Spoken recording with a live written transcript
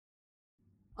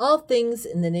All Things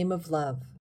in the Name of Love,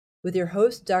 with your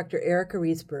host, Dr. Erica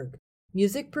Riesberg.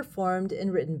 Music performed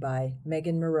and written by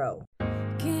Megan Moreau.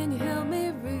 Can you help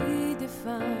me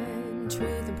redefine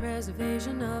truth and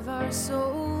preservation of our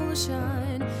soul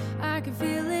shine? I can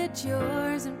feel it,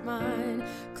 yours and mine.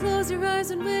 Close your eyes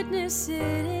and witness it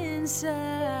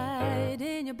inside.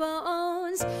 In your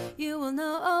bones, you will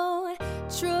know.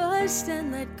 Trust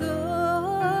and let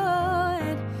go.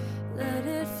 And let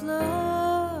it flow.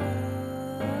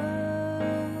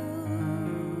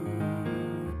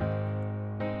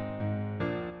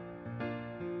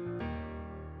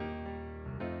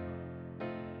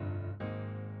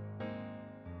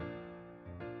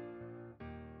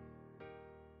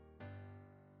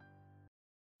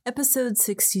 Episode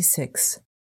 66,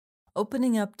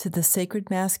 Opening Up to the Sacred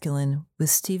Masculine with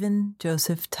Stephen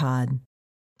Joseph Todd.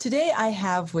 Today I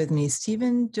have with me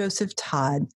Stephen Joseph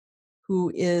Todd, who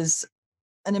is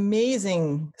an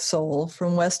amazing soul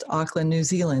from West Auckland, New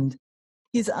Zealand.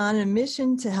 He's on a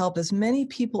mission to help as many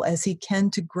people as he can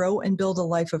to grow and build a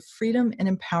life of freedom and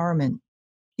empowerment.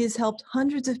 He has helped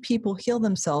hundreds of people heal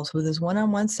themselves with his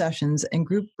one-on-one sessions and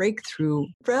group breakthrough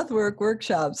breathwork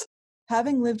workshops.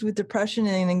 Having lived with depression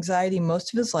and anxiety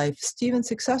most of his life, Stephen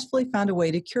successfully found a way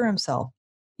to cure himself.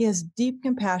 He has deep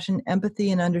compassion,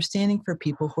 empathy, and understanding for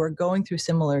people who are going through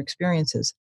similar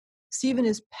experiences. Stephen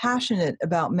is passionate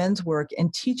about men's work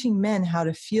and teaching men how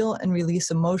to feel and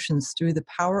release emotions through the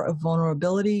power of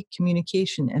vulnerability,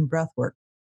 communication, and breathwork.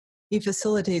 He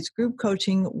facilitates group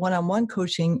coaching, one-on-one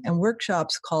coaching, and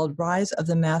workshops called Rise of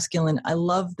the Masculine. I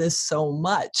love this so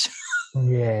much.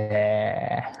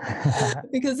 Yeah.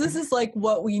 Because this is like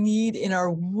what we need in our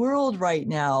world right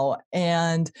now.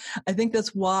 And I think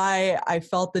that's why I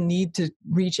felt the need to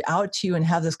reach out to you and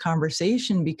have this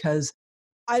conversation, because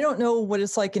I don't know what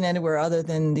it's like in anywhere other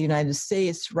than the United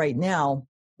States right now,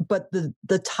 but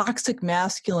the toxic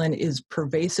masculine is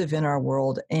pervasive in our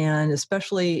world, and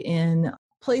especially in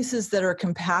places that are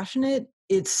compassionate.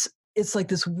 It's like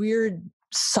this weird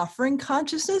suffering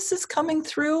consciousness is coming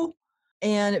through,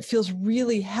 and it feels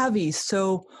really heavy.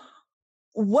 So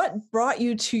what brought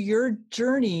you to your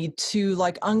journey to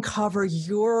like uncover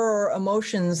your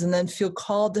emotions and then feel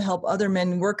called to help other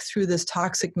men work through this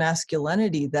toxic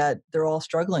masculinity that they're all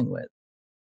struggling with?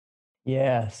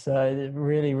 Yeah, so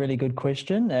really, really good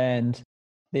question. And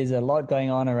there's a lot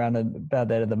going on around about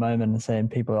that at the moment, and saying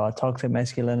people are toxic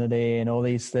masculinity and all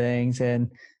these things. And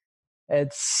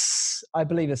I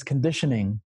believe it's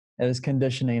conditioning. It was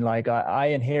conditioning. Like I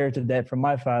inherited that from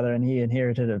my father, and he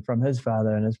inherited it from his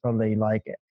father. And it's probably like,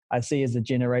 I see as the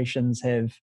generations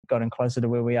have gotten closer to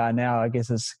where we are now, I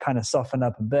guess it's kind of softened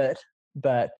up a bit.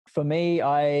 But for me,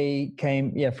 I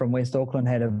came from West Auckland,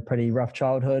 had a pretty rough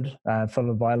childhood, full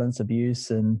of violence,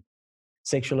 abuse, and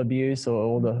sexual abuse, or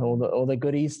all the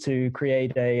goodies to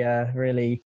create a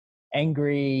really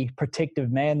angry,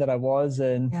 protective man that I was.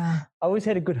 And I always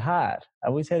had a good heart.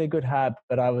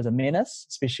 But I was a menace,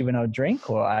 especially when I would drink,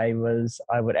 or I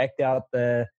would act out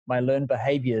my learned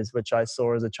behaviors, which I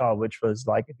saw as a child, which was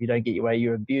like, if you don't get your way,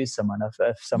 you abuse someone.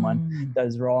 If someone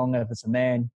does wrong, if it's a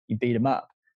man, you beat him up.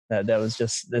 That's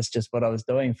just what I was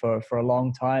doing for a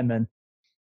long time. And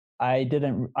I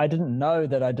didn't know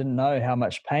that I didn't know how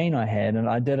much pain I had, and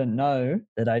I didn't know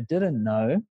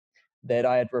that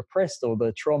I had repressed all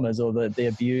the traumas, or the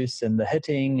abuse and the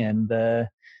hitting and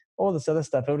all this other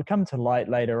stuff. It would come to light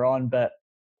later on, but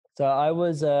so I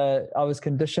was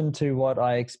conditioned to what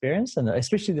I experienced, and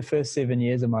especially the first 7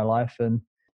 years of my life,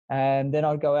 and then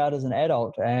I'd go out as an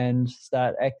adult and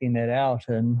start acting that out,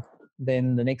 and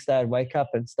then the next day I'd wake up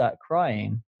and start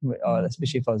crying,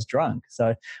 especially if I was drunk.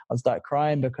 So I'd start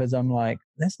crying because I'm like,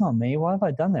 that's not me. Why have I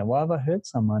done that? Why have I hurt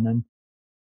someone? And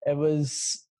it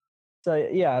was, so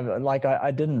yeah, like I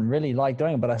didn't really like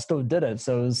doing it, but I still did it.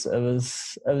 So it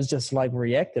was just like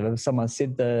reactive. If someone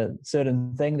said the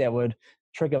certain thing that would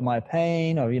trigger my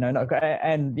pain, or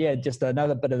and yeah, just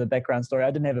another bit of the background story.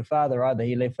 I didn't have a father either.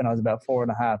 He left when I was about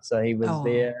 4.5, so he was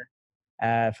there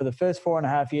for the first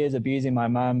 4.5 years, abusing my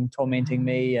mum, tormenting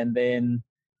me, and then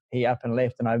he up and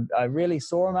left. And I really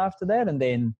saw him after that, and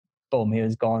then boom, he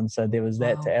was gone. So there was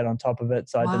that to add on top of it.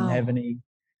 So I didn't have any.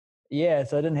 Yeah,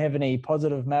 so I didn't have any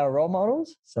positive male role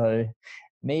models. So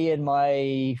me and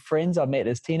my friends I met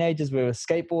as teenagers, we were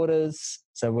skateboarders.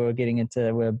 So we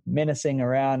were menacing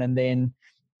around. And then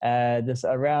this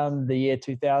around the year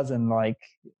 2000, like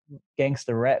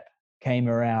gangster rap came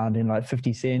around in like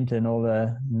 50 Cent and all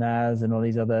the Nas and all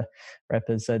these other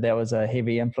rappers. So that was a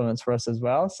heavy influence for us as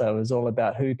well. So it was all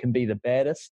about who can be the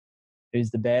baddest,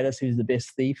 who's the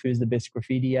best thief, who's the best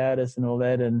graffiti artist and all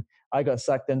that. And I got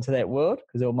sucked into that world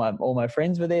because all my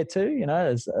friends were there too.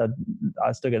 I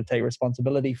still got to take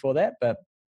responsibility for that, but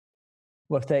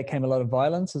with that came a lot of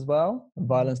violence as well,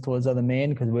 violence towards other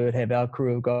men, because we would have our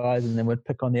crew of guys and then we'd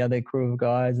pick on the other crew of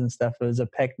guys and stuff. It was a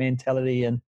pack mentality,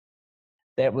 and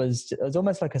it was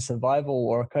almost like a survival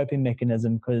or a coping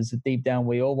mechanism, because deep down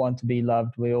we all want to be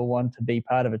loved, we all want to be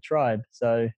part of a tribe.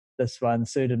 So this one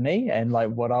suited me and like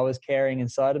what I was carrying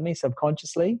inside of me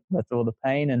subconsciously with all the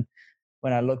pain. And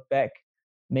when I look back,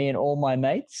 me and all my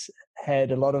mates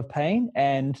had a lot of pain,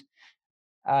 and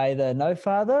either no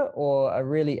father or a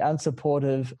really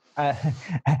unsupportive,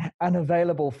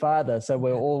 unavailable father. So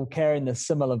we're all carrying this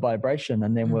similar vibration,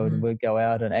 and then we'd go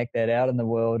out and act that out in the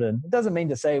world. And it doesn't mean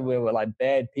to say we were like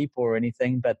bad people or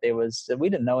anything, but we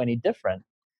didn't know any different.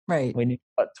 Right. We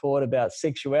got taught about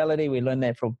sexuality. We learned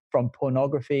that from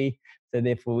pornography. So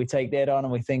therefore we take that on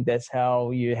and we think that's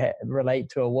how you relate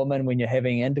to a woman when you're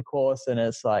having intercourse. And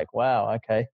it's like, wow,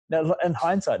 okay. Now, in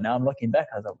hindsight, now I'm looking back,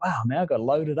 I was like, wow, man, I got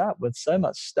loaded up with so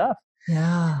much stuff.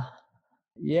 Yeah.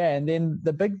 Yeah. And then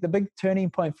the big turning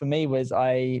point for me was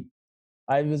I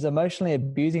was emotionally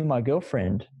abusing my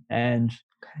girlfriend, and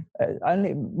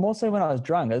only more so when I was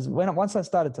drunk. Once I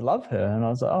started to love her, and I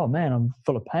was like, oh man, I'm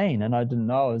full of pain, and I didn't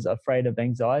know I was afraid of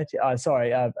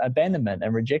abandonment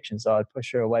and rejection. So I'd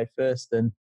push her away first,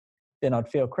 and then I'd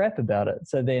feel crap about it.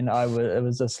 So then it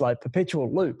was this like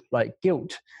perpetual loop, like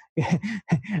guilt.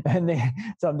 And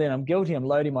then I'm guilty, I'm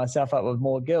loading myself up with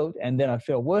more guilt, and then I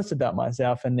feel worse about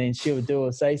myself, and then she would do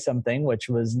or say something which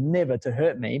was never to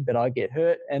hurt me, but I get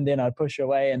hurt, and then I push her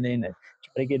away and then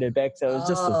try to get her back. So it was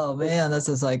just man, that's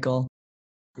a cycle.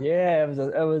 Yeah,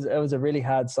 it was a really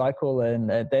hard cycle, and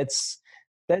that's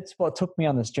what took me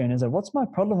on this journey. Is like, what's my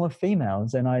problem with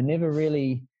females? And I never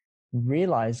really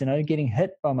realized, getting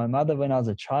hit by my mother when I was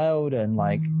a child and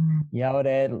like yelled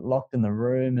at, locked in the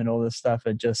room and all this stuff,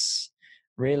 it just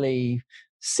really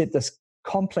set this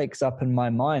complex up in my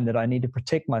mind that I need to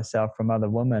protect myself from other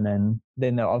women. And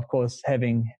then of course,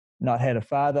 having not had a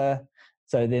father,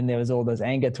 so then there was all this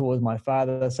anger towards my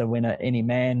father. So when any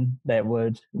man that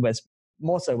was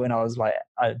more so when I was like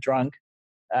drunk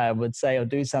would say or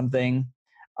do something,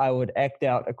 I would act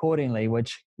out accordingly,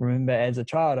 which, remember, as a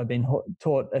child, I've been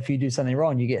taught if you do something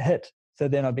wrong, you get hit. So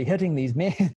then I'd be hitting these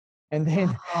men. And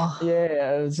then,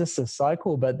 it was just a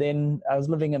cycle. But then I was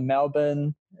living in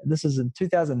Melbourne. This is in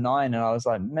 2009. And I was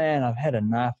like, man, I've had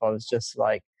enough. I was just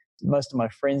like, most of my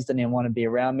friends didn't even want to be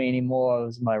around me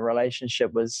anymore. My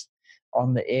relationship was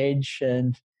on the edge.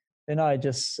 And then I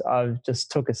just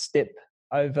took a step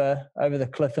over the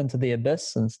cliff into the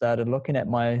abyss and started looking at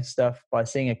my stuff by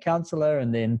seeing a counselor,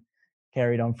 and then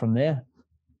carried on from there.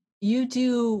 You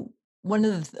do one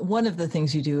of the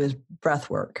things you do is breath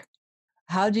work.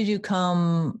 How did you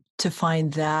come to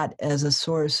find that as a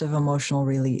source of emotional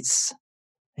release?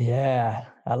 Yeah,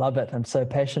 I love it. I'm so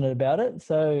passionate about it.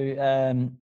 So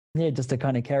just to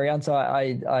kind of carry on. So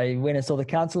I went and saw the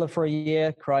counselor for a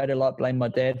year, cried a lot, blamed my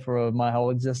dad for my whole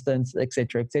existence, et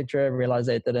cetera, realized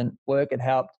that it didn't work, it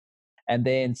helped. And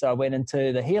then, so I went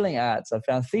into the healing arts. I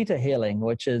found theta healing,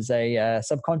 which is a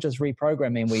subconscious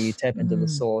reprogramming where you tap into the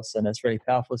source, and it's really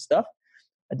powerful stuff.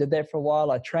 I did that for a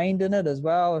while. I trained in it as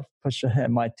well.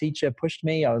 My teacher pushed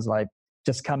me. I was like,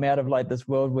 just come out of like this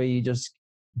world where you just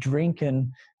drink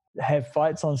and have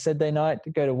fights on Saturday night to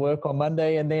go to work on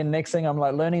Monday. And then next thing I'm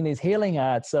like learning these healing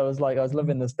arts. So it was like I was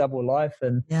living this double life.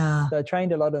 And so I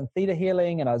trained a lot in theta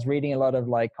healing, and I was reading a lot of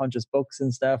like conscious books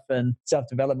and stuff and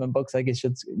self-development books, I guess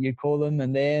you'd call them.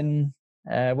 And then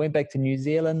went back to New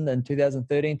Zealand in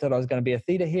 2013, thought I was going to be a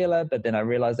theta healer, but then I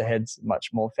realized I had much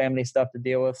more family stuff to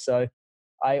deal with. So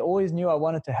I always knew I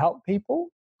wanted to help people,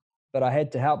 but I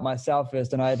had to help myself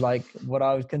first. And I had like what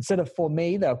I would consider for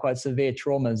me, they were quite severe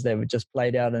traumas that were just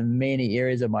played out in many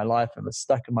areas of my life and was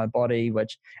stuck in my body,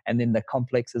 and then the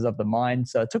complexes of the mind.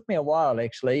 So it took me a while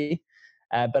actually,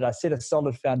 but I set a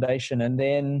solid foundation. And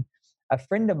then a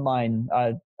friend of mine,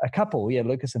 a couple,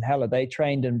 Lucas and Hella, they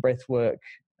trained in breath work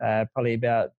probably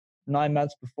about 9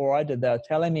 months before I did. They were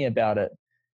telling me about it.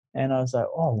 And I was like,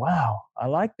 oh, wow, I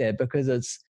like that, because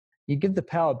you give the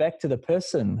power back to the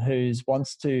person who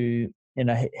wants to,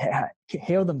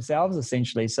 heal themselves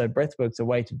essentially. So breathwork's a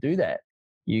way to do that.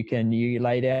 You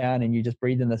lay down and you just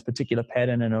breathe in this particular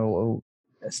pattern, and it'll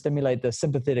stimulate the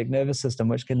sympathetic nervous system,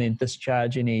 which can then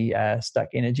discharge any stuck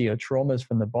energy or traumas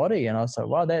from the body. And I was like,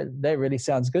 wow, that really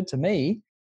sounds good to me,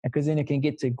 because then it can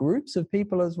get to groups of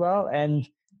people as well. And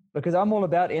because I'm all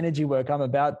about energy work, I'm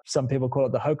about, some people call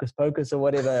it the hocus pocus or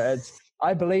whatever.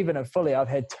 I believe in it fully. I've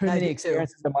had too many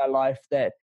experiences in my life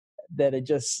that it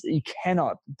just, you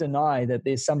cannot deny that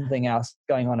there's something else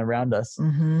going on around us.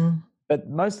 Mm-hmm. But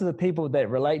most of the people that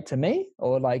relate to me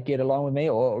or like get along with me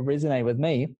or resonate with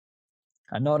me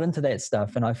are not into that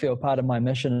stuff. And I feel part of my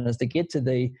mission is to get to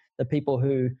the people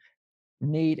who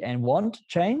need and want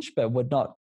change, but would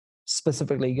not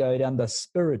specifically go down the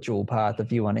spiritual path,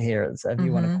 if you want to hear it, so if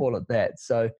you want to call it that.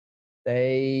 So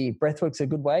breathwork's a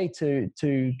good way to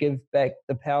give back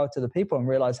the power to the people and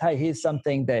realize, hey, here's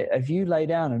something that if you lay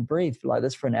down and breathe like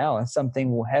this for an hour,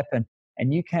 something will happen.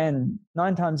 And you can,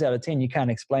 9 times out of 10, you can't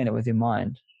explain it with your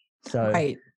mind. So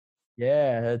right.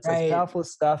 Yeah, it's powerful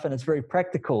stuff, and it's very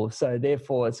practical. So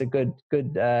therefore, it's a good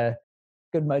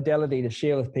modality to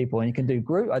share with people. And you can do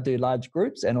I do large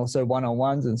groups and also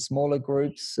one-on-ones and smaller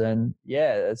groups. And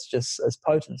yeah, it's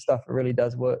potent stuff. It really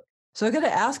does work. So I got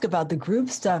to ask about the group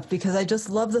stuff, because I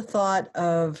just love the thought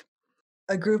of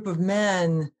a group of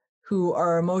men who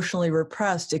are emotionally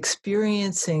repressed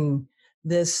experiencing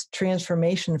this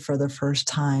transformation for the first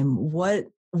time. What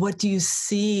do you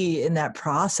see in that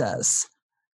process?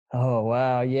 Oh,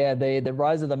 wow. Yeah. The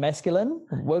Rise of the Masculine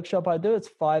workshop I do, it's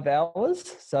 5 hours.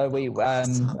 So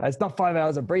it's not 5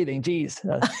 hours of breathing. Geez.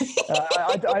 I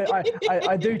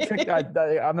do trick.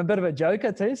 I'm a bit of a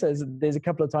joker too. So there's a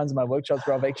couple of times in my workshops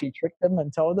where I've actually tricked them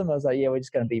and told them, I was like, yeah, we're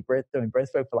just going to be doing breath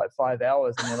work for like 5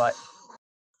 hours. And they're like,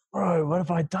 bro, what have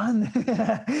I done?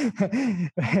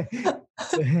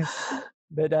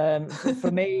 But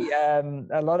for me,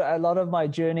 a lot of my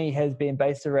journey has been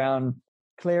based around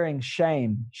clearing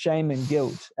shame and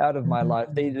guilt out of my life.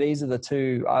 These are the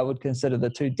two I would consider the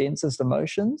two densest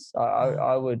emotions.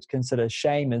 I would consider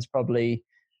shame as probably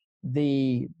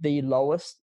the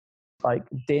lowest, like,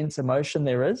 dense emotion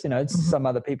there is. Some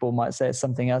other people might say it's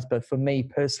something else, but for me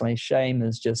personally, shame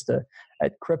is just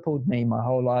it crippled me my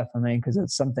whole life. I mean, because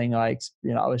it's something I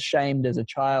was shamed as a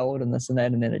child and this and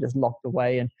that, and then it just locked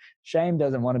away. And shame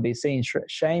doesn't want to be seen.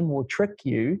 Shame will trick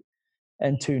you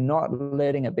into not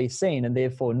letting it be seen, and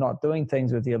therefore not doing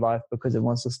things with your life because it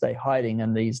wants to stay hiding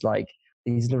in these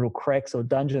little cracks or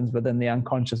dungeons within the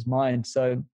unconscious mind.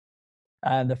 So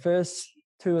the first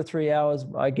 2 or 3 hours,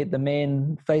 I get the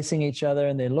men facing each other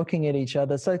and they're looking at each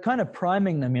other. So kind of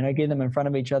priming them, getting them in front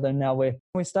of each other. And now we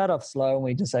start off slow and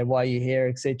we just say, why are you here,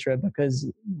 etc. Because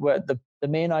the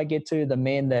men I get to, the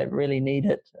men that really need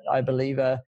it, I believe,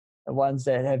 are the ones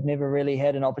that have never really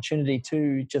had an opportunity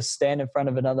to just stand in front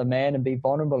of another man and be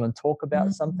vulnerable and talk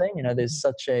about something. There's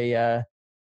such a,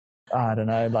 I don't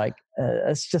know,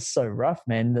 it's just so rough,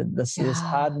 man. This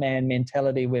hard man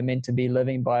mentality we're meant to be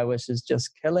living by, which is just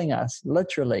killing us,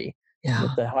 literally,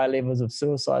 with the high levels of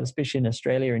suicide, especially in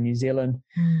Australia and New Zealand.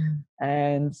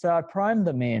 And so I prime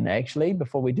the men, actually,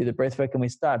 before we do the breath work and we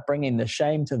start bringing the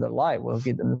shame to the light. We'll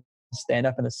get them to stand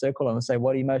up in a circle and we'll say,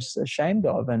 what are you most ashamed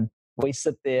of? And we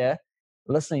sit there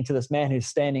listening to this man who's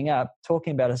standing up,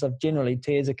 talking about himself. Generally,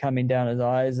 tears are coming down his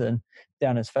eyes and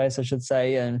down his face, I should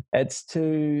say. And it's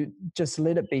to just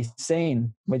let it be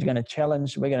seen. We're going to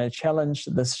challenge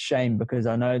this shame, because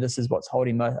I know this is what's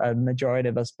holding a majority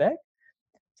of us back.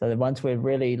 So that once we've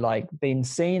really been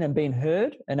seen and been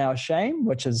heard in our shame,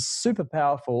 which is super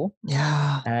powerful.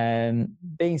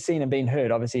 Being seen and being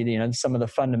heard, obviously, some of the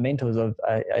fundamentals of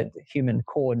human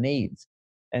core needs.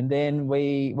 And then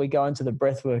we go into the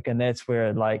breath work, and that's where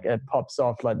it pops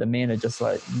off. The men are just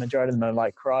the majority of them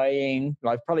are crying,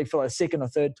 probably for a second or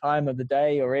third time of the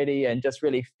day already, and just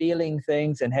really feeling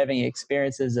things and having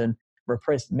experiences and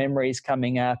repressed memories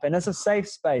coming up. And it's a safe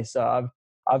space. So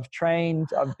I've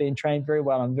been trained very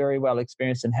well. I'm very well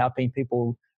experienced in helping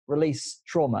people release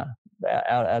trauma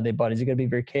out of their bodies. You've got to be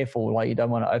very careful. You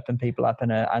don't want to open people up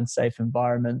in an unsafe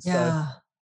environment. So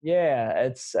yeah,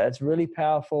 it's really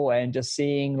powerful. And just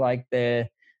seeing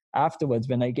afterwards,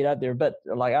 when they get out there, a bit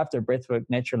after breath work,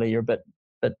 naturally you're a bit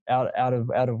out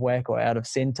of whack or out of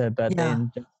center. But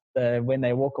then when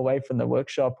they walk away from the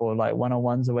workshop or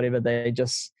one-on-ones or whatever, they're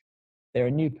a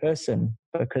new person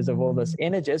because of all this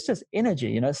energy. It's just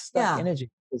energy, stuck energy.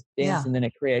 It's dense, and then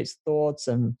it creates thoughts,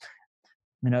 and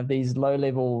these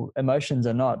low-level emotions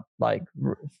are not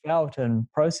felt and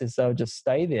processed. They'll just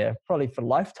stay there probably for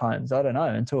lifetimes. I don't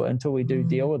know, until we do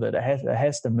deal with it. It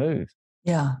has to move.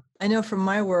 Yeah. I know from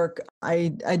my work, I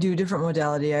do a different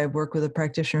modality. I work with a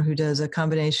practitioner who does a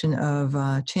combination of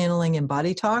channeling and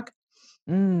body talk.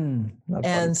 I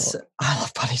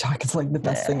love body talk. It's the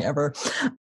best thing ever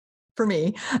for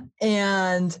me.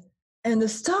 And the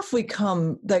stuff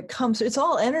that comes, it's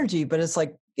all energy, but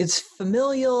it's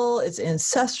familial, it's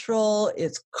ancestral,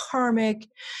 it's karmic.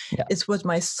 It's what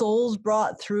my soul's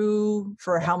brought through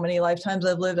for how many lifetimes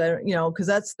I've lived.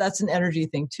 Because that's an energy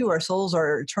thing too. Our souls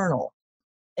are eternal,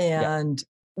 and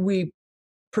we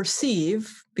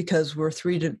perceive, because we're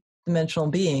 3-dimensional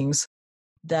beings,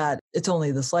 that it's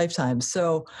only this lifetime.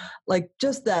 So like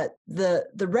just that the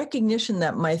recognition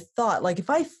that my thought, like if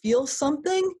I feel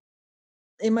something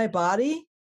in my body,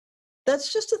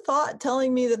 that's just a thought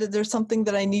telling me that there's something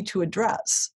that I need to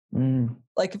address.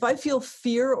 Like if I feel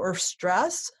fear or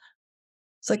stress,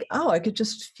 it's like, oh, I could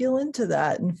just feel into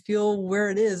that and feel where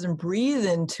it is and breathe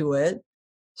into it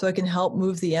so I can help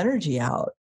move the energy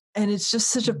out. And it's just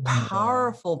such a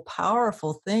powerful,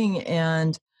 powerful thing.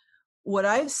 And what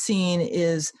I've seen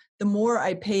is the more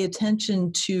I pay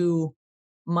attention to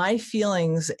my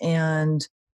feelings and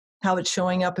how it's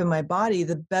showing up in my body,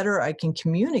 the better I can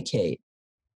communicate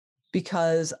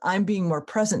because I'm being more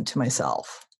present to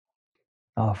myself.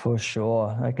 Oh, for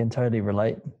sure. I can totally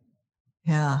relate.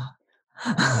 Yeah.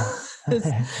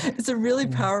 It's a really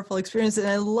powerful experience. And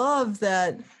I love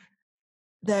that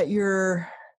you're,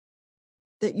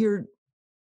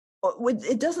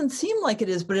 it doesn't seem like it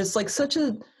is, but it's like such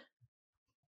a,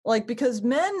 like, because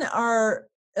men are,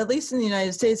 at least in the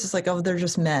United States, it's like, oh, they're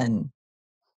just men.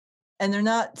 And they're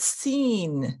not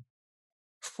seen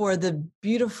for the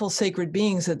beautiful sacred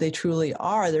beings that they truly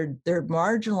are. They're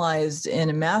marginalized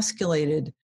and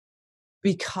emasculated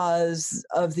because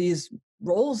of these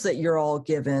roles that you're all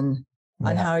given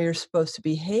on how you're supposed to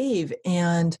behave.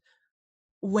 And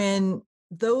when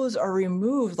those are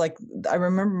removed, like I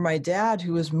remember my dad,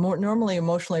 who was more normally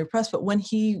emotionally repressed, but when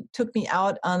he took me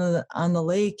out on the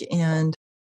lake and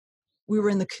we were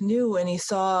in the canoe and he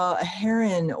saw a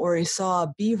heron or he saw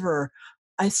a beaver,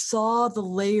 I saw the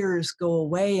layers go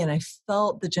away and I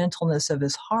felt the gentleness of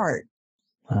his heart.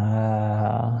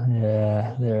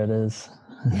 Yeah, there it is.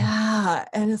 Yeah.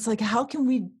 And it's like,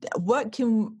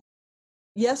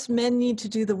 yes, men need to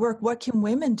do the work. What can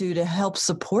women do to help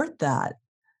support that?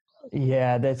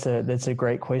 Yeah, that's a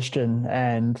great question,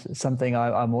 and something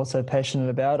I'm also passionate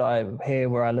about. Here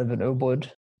where I live in Ubud,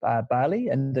 Bali,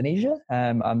 Indonesia.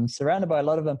 I'm surrounded by a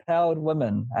lot of empowered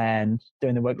women and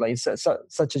doing the work like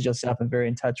such as yourself, and very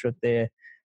in touch with their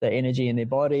energy in their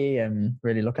body and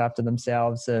really look after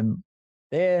themselves. And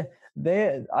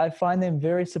I find them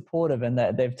very supportive in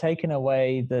that they've taken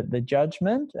away the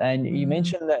judgment. And you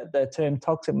mentioned that the term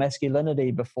toxic masculinity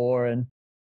before, and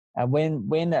when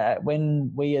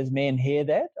we as men hear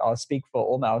that, I'll speak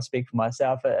for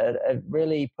myself. It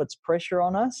really puts pressure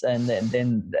on us, and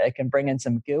then it can bring in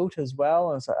some guilt as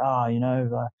well. It's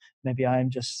like, maybe I am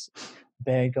just a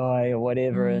bad guy or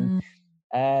whatever.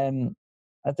 And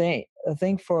I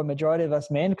think for a majority of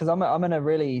us men, because I'm in a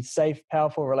really safe,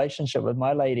 powerful relationship with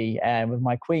my lady and with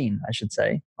my queen, I should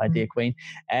say, my dear queen.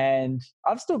 And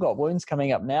I've still got wounds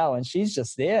coming up now, and she's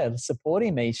just there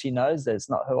supporting me. She knows that it's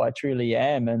not who I truly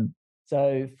am. And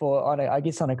so I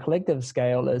guess on a collective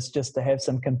scale is just to have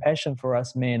some compassion for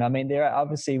us men. I mean, there are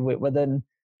obviously within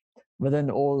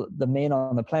all the men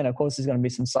on the planet, of course, there's going to be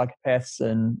some psychopaths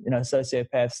and,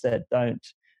 sociopaths that don't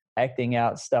acting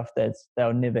out stuff that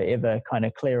they'll never ever kind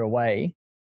of clear away.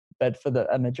 But for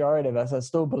a majority of us, I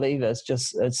still believe it's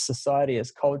society,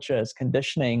 it's culture, it's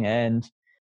conditioning, and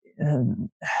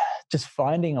just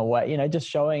finding a way, just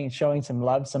showing some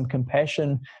love, some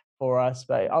compassion for us,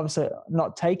 but obviously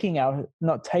not taking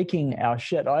our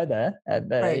shit either.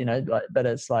 Right. But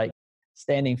it's like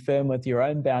standing firm with your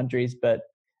own boundaries, but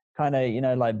kind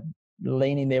of, like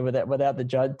leaning there without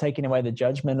the taking away the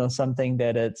judgment or something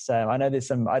that it's, I know there's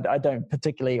some, I don't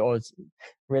particularly or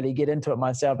really get into it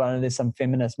myself. I know there's some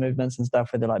feminist movements and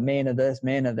stuff where they're like, men are this,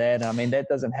 men are that. I mean, that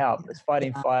doesn't help. It's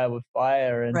fighting fire with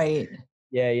fire. And right.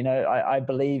 Yeah, I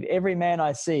believe every man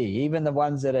I see, even the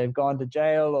ones that have gone to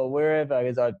jail or wherever,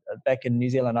 because back in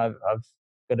New Zealand, I've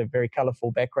got a very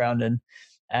colorful background,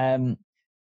 and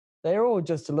they're all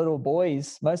just little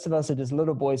boys. Most of us are just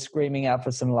little boys screaming out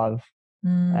for some love.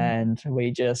 And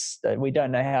we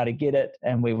don't know how to get it.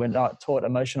 And we were not taught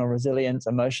emotional resilience,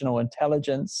 emotional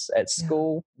intelligence at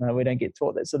school. We don't get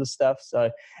taught that sort of stuff.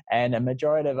 So, and a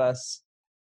majority of us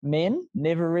men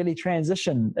never really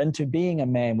transitioned into being a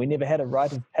man. We never had a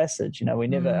rite of passage. A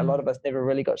lot of us never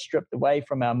really got stripped away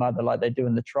from our mother like they do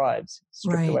in the tribes,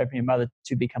 stripped away from your mother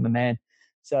to become a man.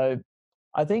 So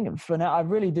I think for now, I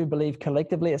really do believe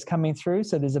collectively it's coming through.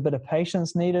 So there's a bit of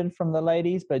patience needed from the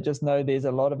ladies, but just know there's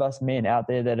a lot of us men out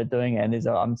there that are doing it. And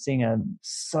I'm seeing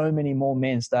so many more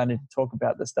men starting to talk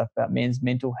about this stuff, about men's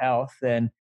mental health, and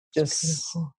just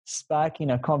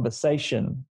sparking a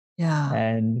conversation. Yeah.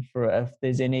 And if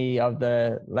there's any of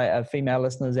the female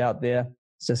listeners out there,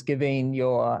 just giving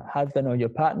your husband or your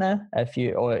partner,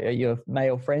 or your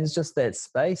male friends, just that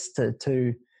space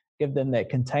to give them that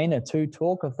container to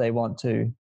talk if they want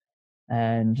to,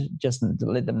 and just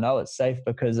let them know it's safe,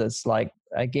 because it's like,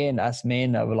 again, us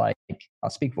men are like, I'll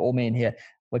speak for all men here,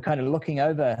 we're kind of looking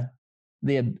over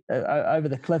over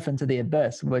the cliff into the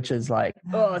abyss, which is like,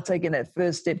 taking that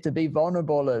first step to be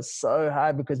vulnerable is so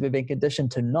hard because we've been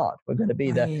conditioned to not. We're going to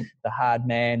be the hard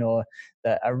man, or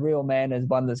a real man is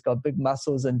one that's got big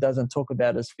muscles and doesn't talk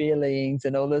about his feelings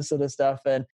and all this sort of stuff.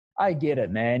 And I get it,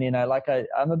 man. Like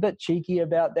I'm a bit cheeky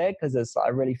about that because I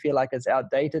really feel like it's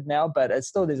outdated now, but it's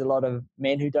still, there's a lot of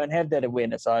men who don't have that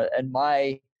awareness. In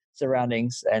my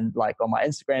surroundings and like on my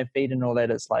Instagram feed and all that,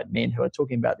 it's like men who are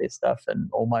talking about their stuff, and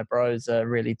all my bros are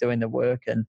really doing the work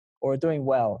or are doing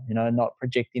well, not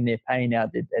projecting their pain out.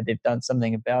 They've done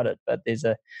something about it, but there's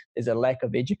a lack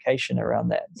of education around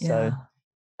that. Yeah. So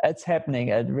it's happening.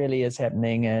 It really is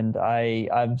happening. And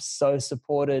I'm so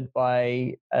supported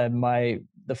by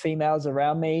the females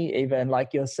around me, even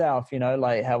like yourself,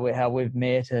 like how we've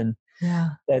met. And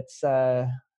that's,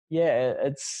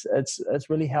 it's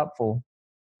really helpful.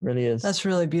 Really is. That's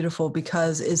really beautiful,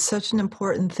 because it's such an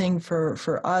important thing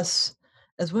for us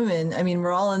as women. I mean,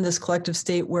 we're all in this collective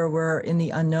state where we're in the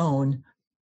unknown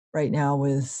right now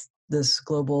with this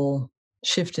global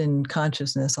shift in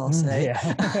consciousness, I'll say. Yeah.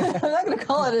 I'm not going to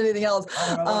call it anything else.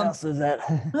 I don't know what else is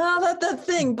that? Well, that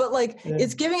thing, but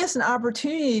it's giving us an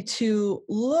opportunity to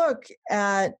look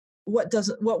at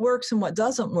what works and what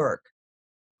doesn't work,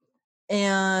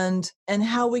 and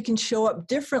how we can show up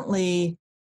differently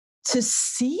to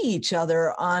see each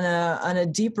other on a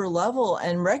deeper level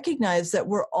and recognize that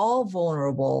we're all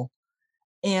vulnerable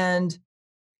and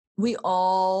we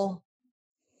all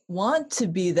want to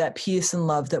be that peace and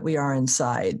love that we are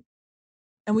inside,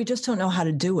 and we just don't know how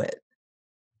to do it.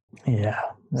 Yeah.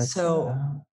 So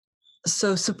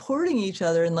supporting each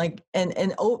other and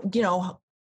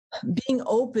being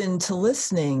open to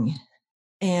listening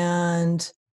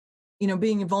and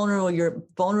being vulnerable. You're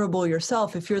vulnerable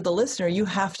yourself. If you're the listener, you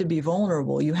have to be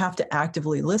vulnerable. You have to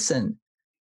actively listen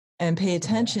and pay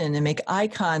attention and make eye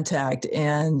contact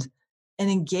and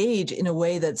engage in a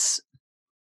way that's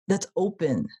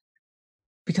open,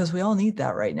 because we all need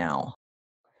that right now.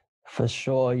 For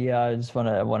sure. Yeah. I just want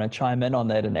to chime in on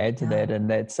that and add to that. And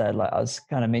that's like I was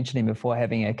kind of mentioning before,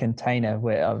 having a container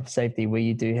of safety where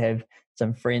you do have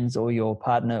some friends or your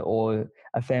partner or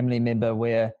a family member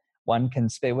where one can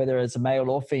speak, whether it's a male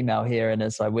or female here, and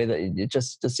it's like whether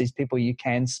just these people you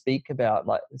can speak about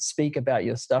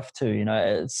your stuff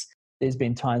to. There's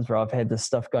been times where I've had this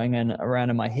stuff going around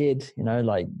in my head,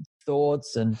 like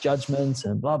thoughts and judgments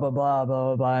and blah blah blah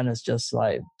blah blah blah, and it's just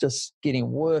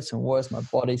getting worse and worse. My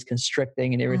body's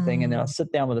constricting and everything, and then I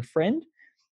sit down with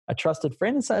a trusted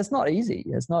friend, and say it's not easy.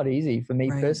 It's not easy for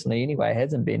me personally, anyway. It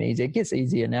hasn't been easy. It gets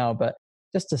easier now, but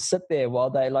just to sit there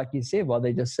while they, like you said, while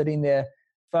they're just sitting there.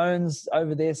 Phones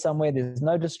over there somewhere, there's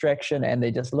no distraction, and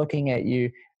they're just looking at you,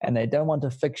 and they don't want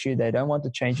to fix you, they don't want to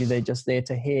change you, they're just there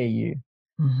to hear you.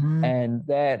 Mm-hmm. And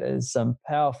that is some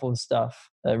powerful stuff.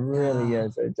 It really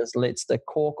is. It just lets the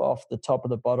cork off the top of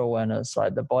the bottle, and it's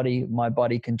like my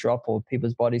body can drop, or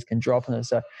people's bodies can drop, and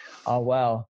it's like, oh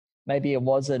wow, maybe it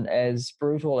wasn't as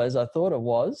brutal as I thought it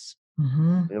was.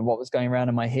 Mm-hmm. What was going around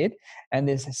in my head, and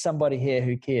there's somebody here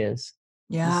who cares.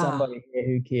 There's somebody here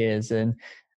who cares. And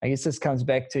I guess this comes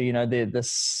back to,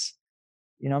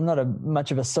 I'm not much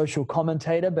of a social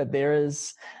commentator, but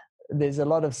there's a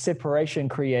lot of separation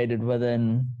created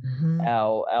within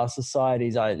our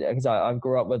societies. Because I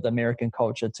grew up with American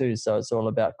culture too, so it's all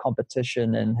about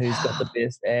competition and who's got the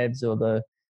best abs or the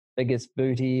biggest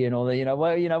booty and all that.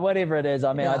 Whatever it is.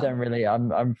 I mean, I don't really.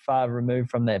 I'm far removed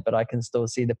from that, but I can still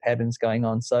see the patterns going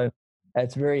on. So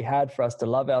it's very hard for us to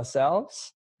love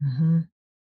ourselves. Mm-hmm.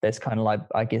 That's kind of like,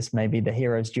 I guess, maybe the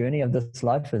hero's journey of this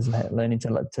life is learning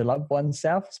to love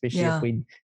oneself, especially if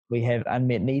we have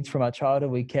unmet needs from our childhood.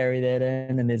 We carry that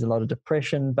in, and there's a lot of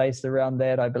depression based around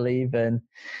that, I believe. And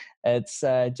it's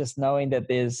just knowing that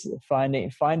there's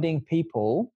finding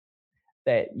people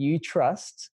that you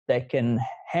trust that can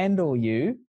handle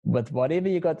you with whatever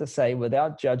you got to say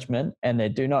without judgment, and they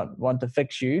do not want to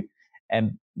fix you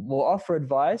and will offer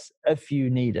advice if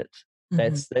you need it.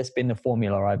 Mm-hmm. That's been the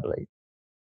formula, I believe.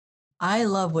 I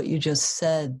love what you just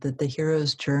said, that the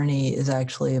hero's journey is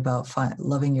actually about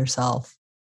loving yourself.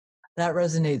 That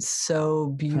resonates so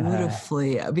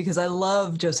beautifully because I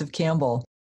love Joseph Campbell,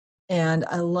 and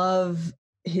I love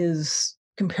his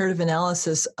comparative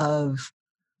analysis of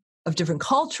different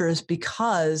cultures,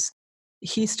 because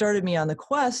he started me on the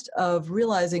quest of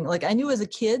realizing, like, I knew as a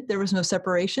kid there was no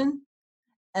separation,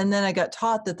 and then I got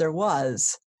taught that there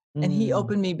was, and he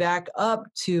opened me back up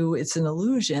to it's an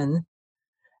illusion.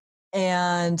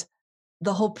 And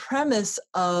the whole premise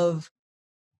of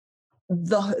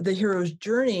the hero's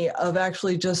journey of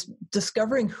actually just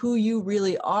discovering who you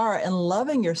really are and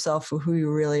loving yourself for who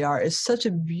you really are is such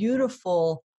a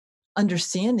beautiful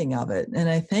understanding of it. And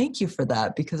I thank you for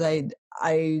that, because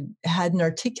I hadn't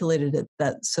articulated it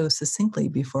that so succinctly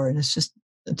before. And it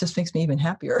just makes me even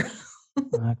happier.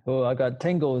 Cool. I got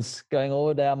tingles going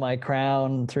all down my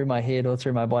crown, through my head, or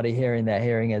through my body,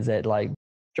 hearing as that like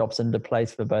drops into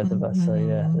place for both of us. So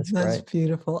yeah, that's great. That's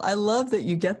beautiful. I love that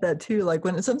you get that too. Like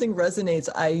when something resonates,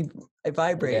 I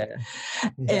vibrate. Yeah.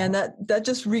 And that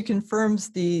just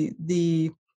reconfirms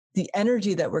the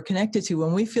energy that we're connected to.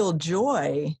 When we feel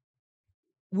joy,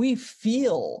 we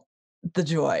feel the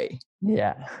joy.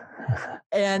 Yeah.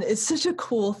 And it's such a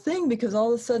cool thing, because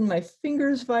all of a sudden my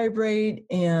fingers vibrate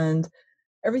and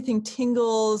everything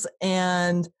tingles,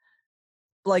 and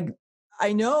like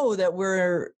I know that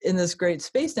we're in this great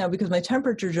space now because my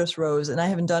temperature just rose and I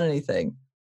haven't done anything.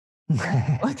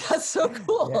 Like that's so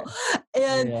cool.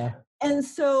 Yeah. And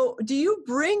so do you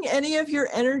bring any of your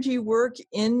energy work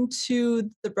into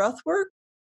the breath work?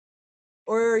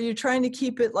 Or are you trying to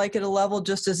keep it like at a level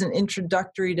just as an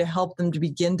introductory to help them to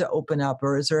begin to open up?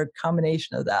 Or is there a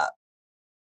combination of that?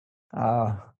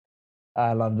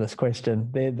 I love this question.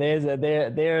 There's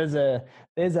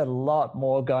a lot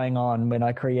more going on when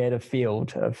I create a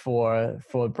field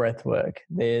for breath work.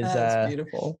 That's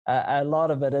beautiful. A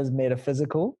lot of it is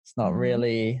metaphysical. It's not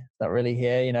really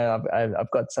here. You know,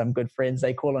 I've got some good friends.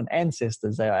 They call them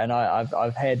ancestors.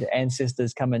 I've had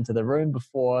ancestors come into the room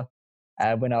before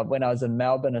when I was in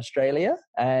Melbourne, Australia,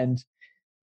 and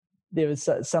there was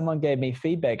someone gave me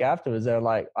feedback afterwards. They were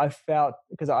like, I felt,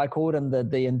 because I called them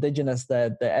the indigenous,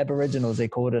 the Aboriginals, they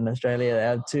called in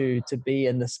Australia, to be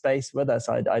in the space with us.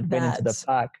 I went into the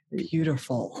park.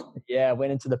 Beautiful. Yeah, I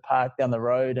went into the park down the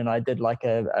road, and I did like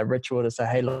a ritual to say,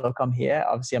 hey, look, I'm here.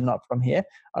 Obviously, I'm not from here.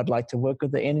 I'd like to work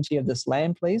with the energy of this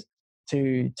land, please,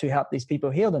 to help these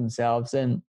people heal themselves.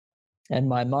 And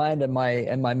my mind and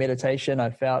my meditation,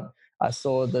 I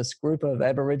saw this group of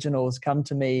Aboriginals come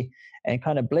to me and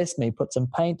kind of bless me, put some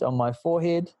paint on my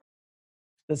forehead.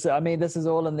 This is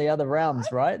all in the other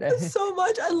realms, right? So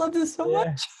much. I love this so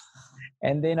much.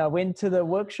 And then I went to the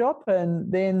workshop,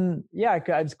 and then, I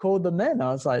just called them in.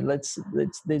 I was like, let's,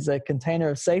 there's a container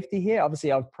of safety here.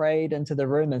 Obviously, I've prayed into the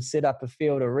room and set up a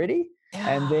field already. Yeah.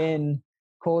 And then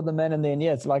called them in, and then,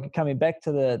 it's like coming back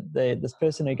to this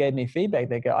person who gave me feedback.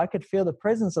 They go, I could feel the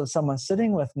presence of someone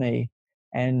sitting with me,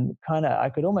 and kind of, I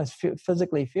could almost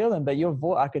physically feel them, but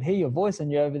I could hear your voice,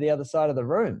 and you're over the other side of the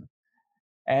room.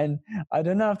 And I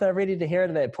don't know if they're ready to hear it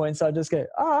at that point. So I just go,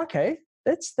 oh, okay,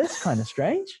 that's kind of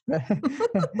strange.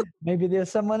 Maybe there's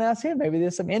someone else here. Maybe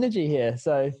there's some energy here.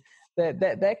 So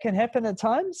that can happen at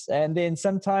times. And then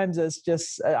sometimes it's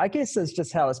just, I guess it's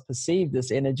just how it's perceived,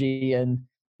 this energy, and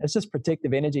it's just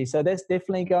protective energy. So that's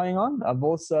definitely going on. I've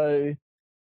also,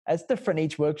 it's different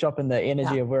each workshop and the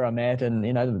energy of where I'm at, and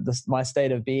my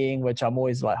state of being, which I'm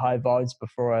always like high vibes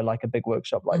before I like a big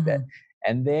workshop like that.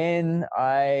 And then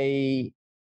I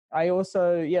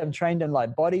also I'm trained in like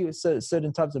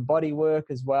certain types of body work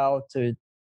as well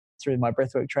through my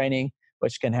breathwork training,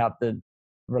 which can help to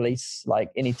release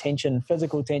like any tension,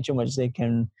 physical tension, which they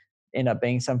can end up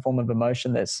being some form of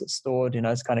emotion that's stored,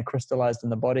 it's kind of crystallized in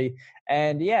the body.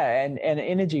 And and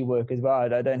energy work as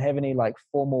well. I don't have any like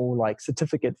formal like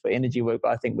certificate for energy work,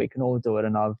 but I think we can all do it.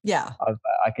 And I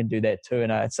can do that too.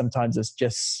 And sometimes it's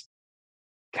just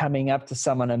coming up to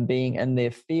someone and being in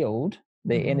their field,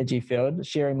 their energy field,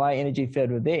 sharing my energy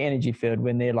field with their energy field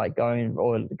when they're like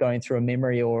going through a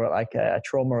memory or like a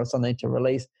trauma or something to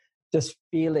release. Just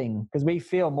feeling, because we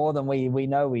feel more than we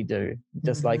know we do.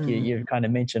 Just like you kind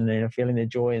of mentioned, feeling the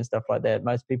joy and stuff like that.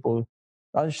 Most people,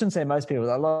 I shouldn't say most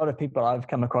people, a lot of people I've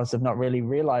come across have not really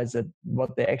realized that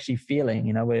what they're actually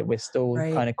feeling. We're still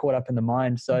kind of caught up in the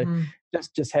mind. So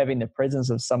just having the presence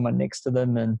of someone next to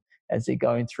them, and as they're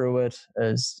going through it,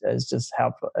 is just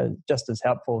helpful, just as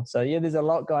helpful. So there's a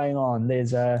lot going on.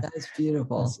 That's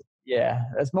beautiful.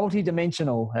 It's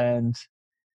multidimensional, and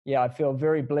I feel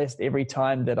very blessed every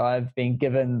time that I've been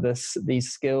given these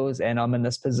skills, and I'm in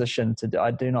this position I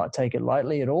do not take it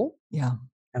lightly at all. Yeah.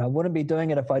 And I wouldn't be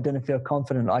doing it if I didn't feel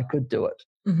confident I could do it.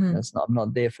 I'm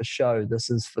not there for show.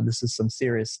 This is some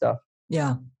serious stuff.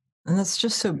 Yeah. And that's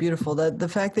just so beautiful, that the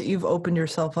fact that you've opened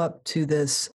yourself up to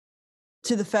this,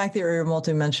 to the fact that you're a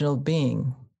multidimensional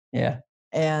being. Yeah.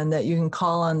 And that you can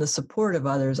call on the support of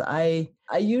others. I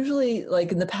usually,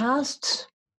 like in the past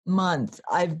month,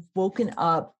 I've woken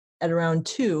up at around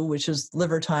 2, which is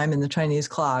liver time in the Chinese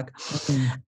clock,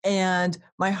 and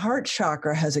my heart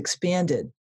chakra has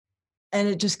expanded, and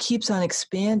it just keeps on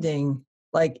expanding.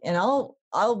 Like, and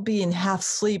I'll be in half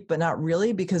sleep, but not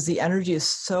really, because the energy is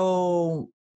so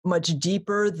much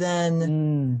deeper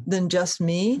than just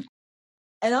me.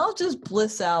 and I'll just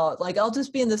bliss out. Like I'll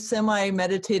just be in the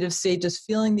semi-meditative state, just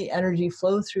feeling the energy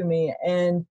flow through me.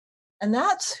 And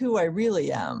that's who I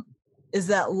really am, is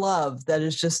that love that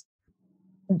is just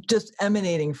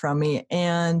emanating from me.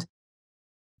 And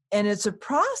it's a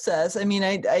process. I mean,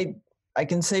 I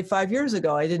can say 5 years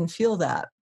ago, I didn't feel that.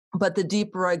 But the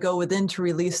deeper I go within to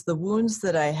release the wounds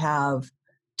that I have,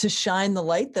 to shine the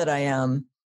light that I am,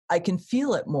 I can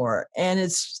feel it more. And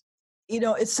it's,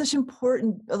 it's such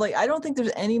important, like, I don't think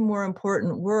there's any more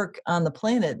important work on the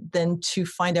planet than to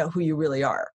find out who you really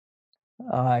are.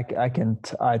 I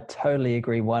totally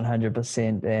agree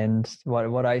 100%. And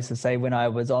what I used to say when I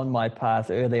was on my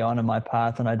path, early on in my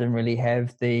path, and I didn't really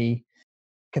have the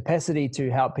capacity to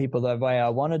help people the way I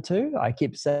wanted to, I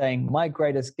kept saying my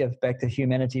greatest gift back to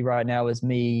humanity right now is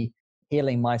me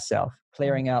healing myself,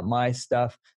 clearing out my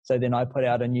stuff. So then I put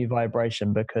out a new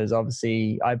vibration, because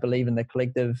obviously I believe in the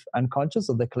collective unconscious,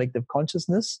 or the collective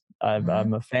consciousness.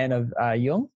 I'm a fan of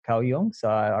Carl Jung. So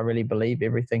I really believe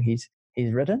everything he's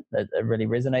written. It really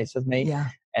resonates with me. Yeah.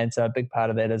 And so a big part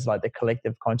of that is like the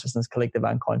collective consciousness, collective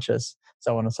unconscious,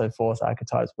 so on and so forth,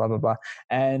 archetypes, blah, blah, blah.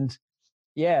 And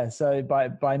yeah, so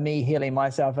by me healing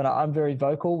myself, and I'm very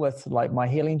vocal with like my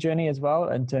healing journey as well,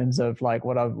 in terms of like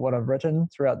what I've written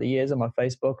throughout the years on my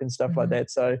Facebook and stuff like that.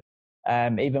 So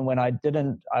even when I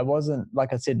wasn't,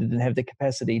 like I said, didn't have the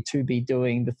capacity to be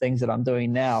doing the things that I'm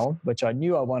doing now, which I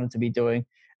knew I wanted to be doing,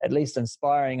 at least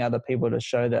inspiring other people to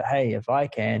show that, hey, if I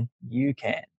can, you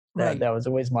can. Right. That was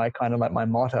always my kind of like my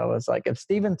motto. Was like, if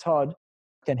Stephen Todd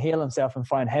can heal himself and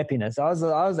find happiness, I was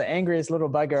the angriest little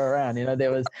bugger around.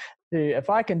 There was, if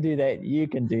I can do that, you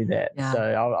can do that. Yeah. So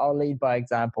I'll lead by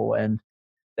example, and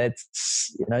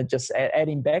that's just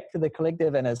adding back to the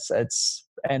collective, and it's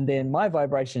and then my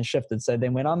vibration shifted. So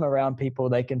then when I'm around people,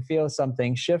 they can feel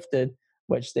something shifted,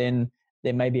 which then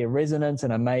there may be a resonance,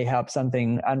 and it may help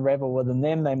something unravel within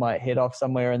them. They might head off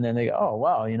somewhere, and then they go, oh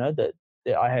wow, that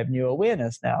I have new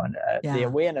awareness now, and the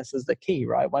awareness is the key,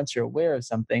 right? Once you're aware of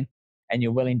something, and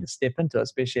you're willing to step into it,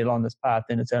 especially along this path,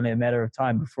 then it's only a matter of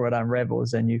time before it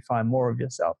unravels and you find more of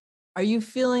yourself. Are you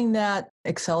feeling that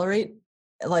accelerate,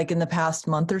 like in the past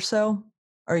month or so?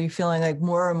 Are you feeling like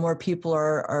more and more people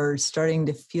are starting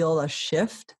to feel a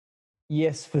shift?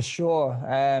 Yes, for sure.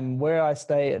 Where I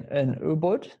stay in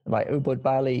Ubud, like Ubud,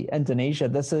 Bali, Indonesia,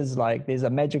 this is like, there's a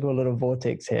magical little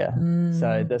vortex here.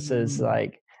 So this is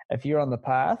like, if you're on the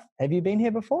path, have you been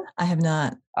here before? I have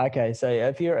not. Okay, so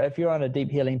if you're on a deep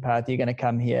healing path, you're going to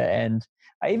come here, and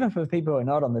even for people who are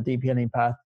not on the deep healing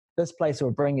path, this place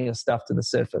will bring your stuff to the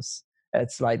surface.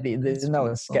 It's like there's no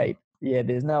escape. Yeah,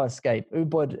 there's no escape.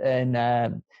 Ubud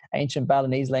in ancient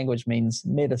Balinese language means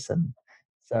medicine.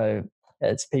 So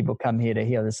it's people come here to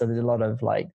heal. So there's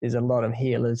a lot of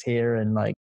healers here, and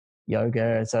like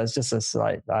yoga. So it's just this,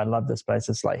 like, I love this place.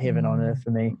 It's like heaven on earth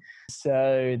for me.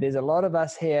 So there's a lot of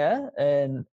us here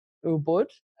in Ubud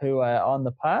who are on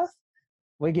the path.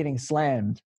 We're getting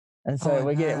slammed. And so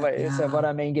so what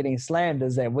I mean getting slammed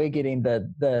is that we're getting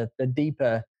the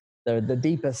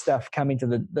deeper stuff coming to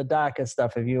the darker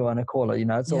stuff, if you want to call it.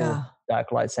 It's all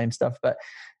dark light, same stuff, but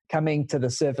coming to the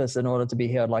surface in order to be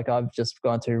healed. Like, I've just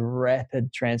gone through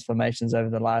rapid transformations over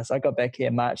the last, I got back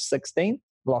here March 16th,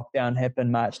 lockdown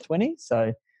happened March 20.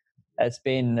 So it's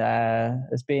been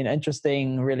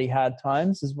interesting, really hard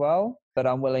times as well, but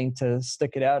I'm willing to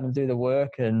stick it out and do the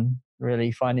work, and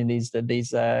really finding these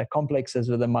complexes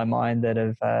within my mind that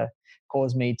have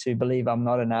caused me to believe I'm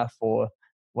not enough, or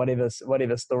whatever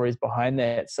stories behind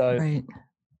that. So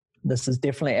this is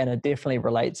definitely, and it definitely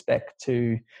relates back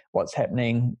to what's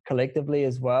happening collectively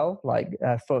as well. Like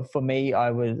for me, I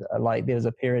would there was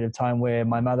a period of time where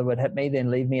my mother would hit me,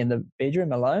 then leave me in the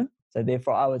bedroom alone. So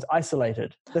therefore I was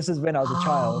isolated. This is when I was a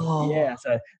child. Yeah.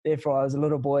 So therefore I was a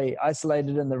little boy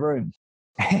isolated in the room.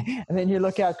 And then you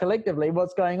look out collectively,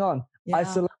 what's going on?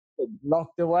 Isolated,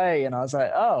 locked away. And I was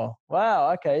like, oh,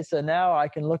 wow. Okay. So now I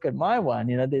can look at my one,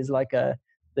 there's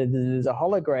there's a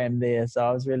hologram there. So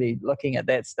I was really looking at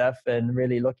that stuff, and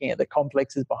really looking at the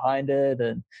complexes behind it,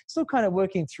 and still kind of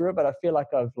working through it. But I feel like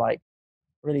I've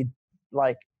really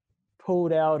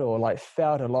pulled out, or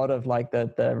felt a lot of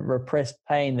the repressed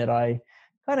pain that I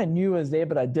kind of knew was there,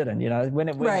 but I didn't, when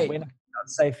I felt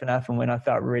safe enough and when I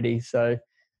felt ready. So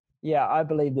yeah, I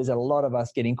believe there's a lot of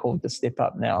us getting called to step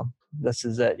up now. This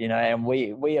is it, and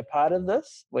we are part of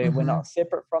this. We're not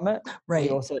separate from it. Right.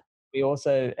 We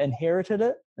also inherited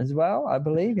it as well, I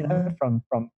believe,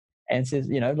 from ancestors,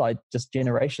 just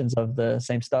generations of the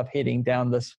same stuff, heading down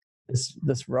this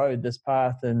road, this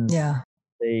path. And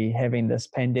having this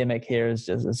pandemic here is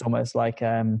just, it's almost like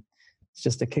it's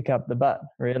just a kick up the butt,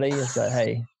 really. It's like,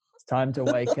 hey, it's time to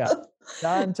wake up.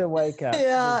 Time to wake up.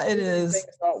 Yeah, it is.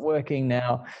 Things not working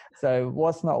now. So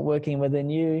what's not working within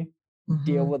you?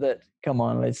 Deal with it. Come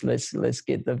on, let's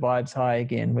get the vibes high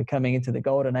again. We're coming into the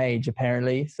golden age,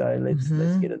 apparently. So let's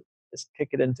get it. Let's kick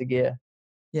it into gear.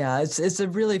 Yeah, it's a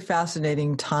really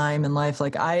fascinating time in life.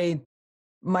 Like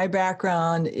my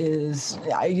background is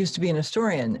I used to be an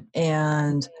historian,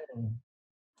 and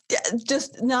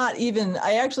just not even.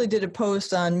 I actually did a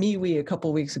post on MeWe a couple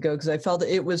of weeks ago because I felt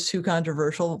it was too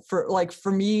controversial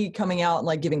for me coming out and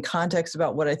like giving context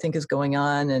about what I think is going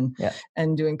on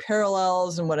and doing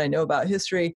parallels and what I know about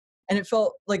history. And it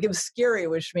felt like it was scary,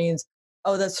 which means,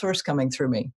 oh, that's source coming through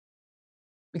me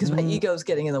because my ego is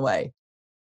getting in the way.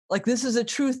 Like this is a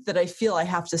truth that I feel I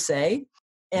have to say,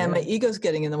 and my ego's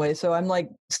getting in the way. So I'm like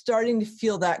starting to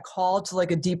feel that call to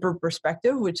like a deeper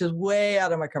perspective, which is way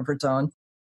out of my comfort zone.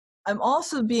 I'm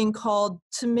also being called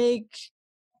to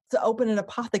open an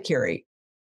apothecary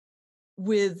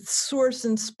with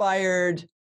source-inspired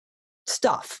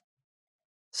stuff.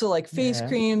 So like face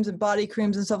creams and body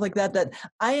creams and stuff like that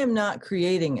I am not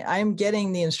creating. I am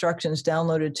getting the instructions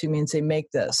downloaded to me and say,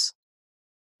 make this.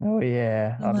 Oh,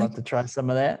 yeah. I'd love to try some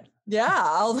of that.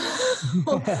 Yeah,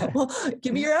 well,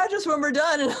 give me your address when we're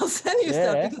done and I'll send you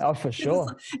stuff. Because, for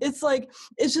sure. It's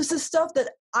just the stuff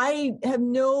that I have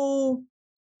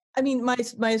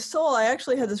my soul, I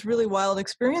actually had this really wild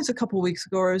experience a couple of weeks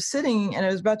ago where I was sitting and I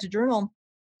was about to journal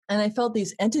and I felt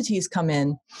these entities come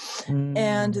in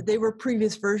and they were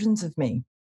previous versions of me.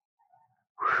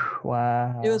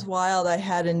 Wow. It was wild. I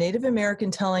had a Native American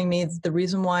telling me the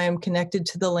reason why I'm connected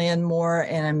to the land more,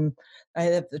 and I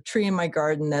have a tree in my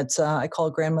garden that's I call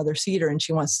Grandmother Cedar, and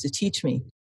she wants to teach me.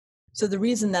 So the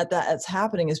reason that's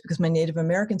happening is because my Native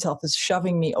American self is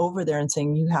shoving me over there and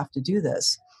saying, you have to do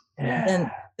this.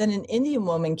 Yeah. Then an Indian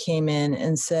woman came in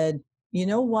and said, you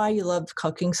know why you love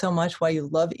cooking so much, why you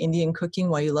love Indian cooking,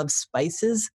 why you love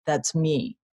spices? That's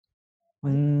me.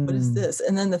 What is this?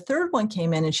 And then the third one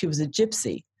came in and she was a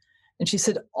gypsy. And she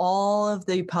said, all of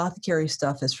the apothecary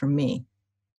stuff is from me.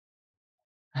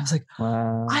 I was like,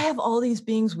 wow. I have all these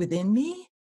beings within me.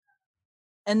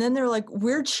 And then they're like,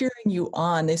 we're cheering you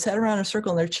on. They sat around in a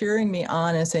circle and they're cheering me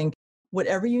on and saying,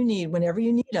 whatever you need, whenever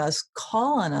you need us,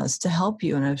 call on us to help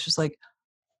you. And I was just like,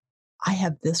 I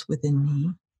have this within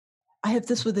me. I have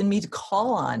this within me to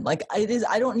call on. Like I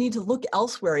don't need to look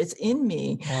elsewhere. It's in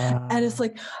me. Wow. And it's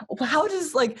like, how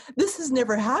does this has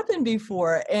never happened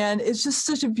before. And it's just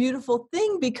such a beautiful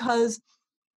thing because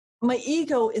my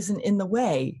ego isn't in the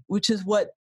way, which is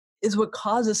what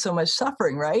causes so much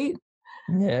suffering, right?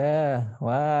 Yeah.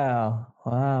 Wow.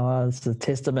 It's a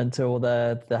testament to all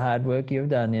the hard work you've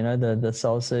done, the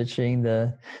soul searching,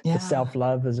 the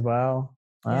self-love as well.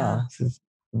 Wow. Yeah. This is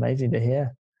amazing to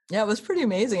hear. Yeah, it was pretty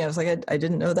amazing. I was like, I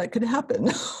didn't know that could happen.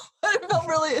 It felt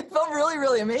really,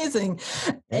 really amazing.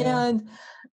 Yeah. And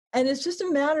it's just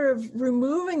a matter of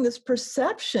removing this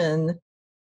perception.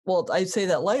 Well, I say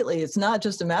that lightly. It's not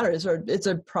just a matter. It's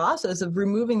a process of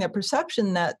removing that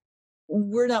perception that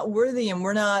we're not worthy and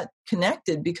we're not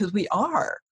connected because we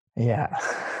are. Yeah.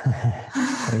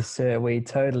 we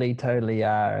totally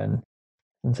are. And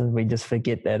until we just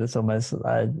forget that, it's almost,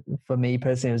 for me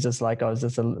personally, it was just like I was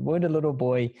just a wounded little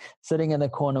boy sitting in a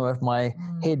corner with my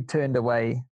head turned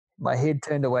away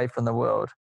from the world.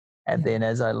 And then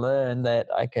as I learned that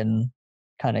I can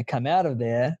kind of come out of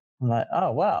there, I'm like,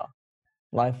 oh, wow,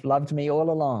 life loved me all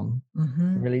along.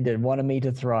 Mm-hmm. It really did, wanted me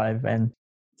to thrive. And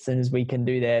as soon as we can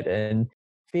do that and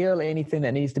feel anything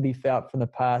that needs to be felt from the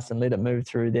past and let it move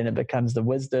through, then it becomes the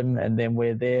wisdom. And then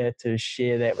we're there to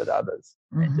share that with others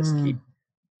and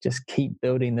just keep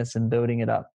building this and building it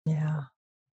up. Yeah.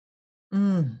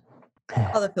 Oh,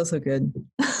 that feels so good.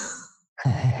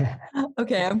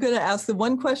 Okay, I'm going to ask the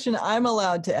one question I'm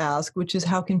allowed to ask, which is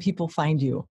how can people find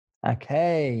you?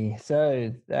 Okay,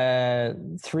 so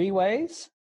 3 ways.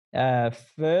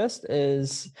 First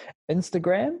is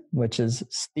Instagram, which is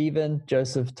Stephen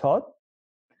Joseph Todd.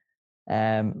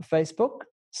 Facebook,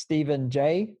 Stephen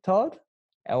J. Todd.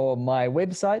 Or my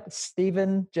website,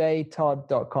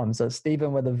 stephenjtodd.com. So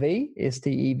Stephen with a V,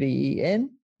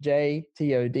 STEVEN,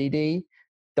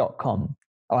 JTODD.com.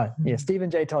 Oh, yeah,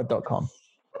 stephenjtodd.com.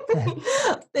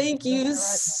 Thank you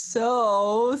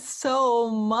so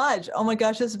much. Oh my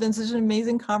gosh, this has been such an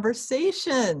amazing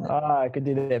conversation. I could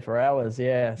do that for hours.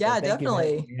 Yeah. Yeah, so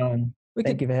definitely.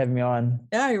 Thank you for having me on.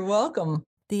 Yeah, you're welcome.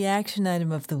 The action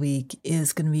item of the week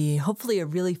is going to be hopefully a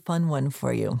really fun one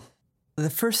for you. The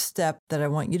first step that I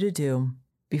want you to do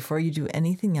before you do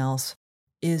anything else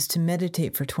is to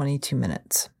meditate for 22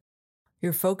 minutes.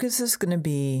 Your focus is going to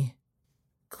be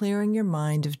clearing your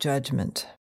mind of judgment.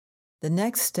 The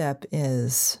next step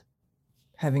is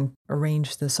having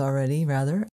arranged this already,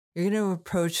 rather. You're going to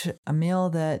approach a male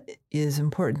that is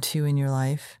important to you in your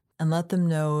life and let them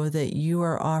know that you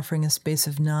are offering a space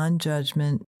of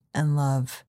non-judgment and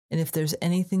love. And if there's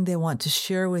anything they want to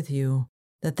share with you,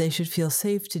 that they should feel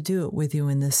safe to do it with you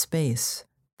in this space.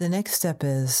 The next step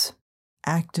is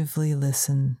actively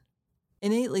listen.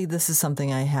 Innately, this is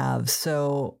something I have,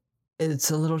 so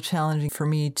it's a little challenging for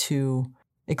me to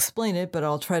explain it, but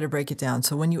I'll try to break it down.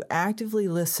 So when you actively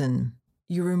listen,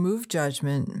 you remove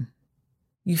judgment,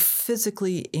 you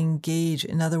physically engage.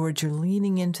 In other words, you're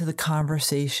leaning into the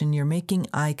conversation, you're making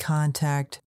eye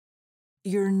contact,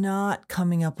 you're not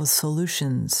coming up with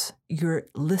solutions, you're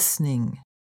listening.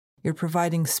 You're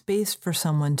providing space for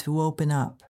someone to open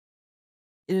up.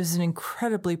 It is an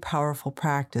incredibly powerful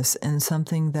practice and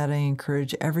something that I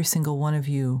encourage every single one of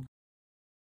you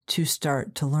to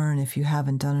start to learn if you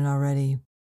haven't done it already.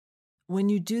 When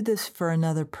you do this for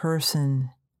another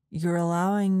person, you're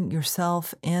allowing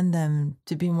yourself and them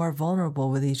to be more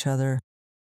vulnerable with each other.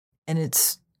 And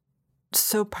it's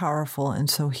so powerful and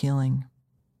so healing.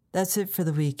 That's it for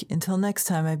the week. Until next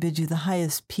time, I bid you the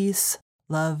highest peace,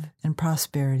 love, and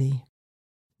prosperity.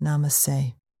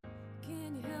 Namaste.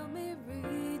 Can you help me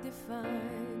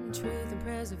redefine truth and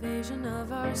preservation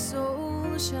of our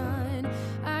soul shine?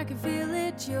 I can feel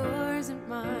it, yours and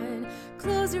mine.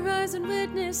 Close your eyes and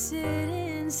witness it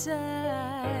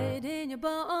inside. In your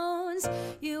bones,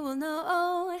 you will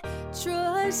know.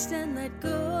 Trust and let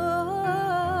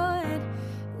go.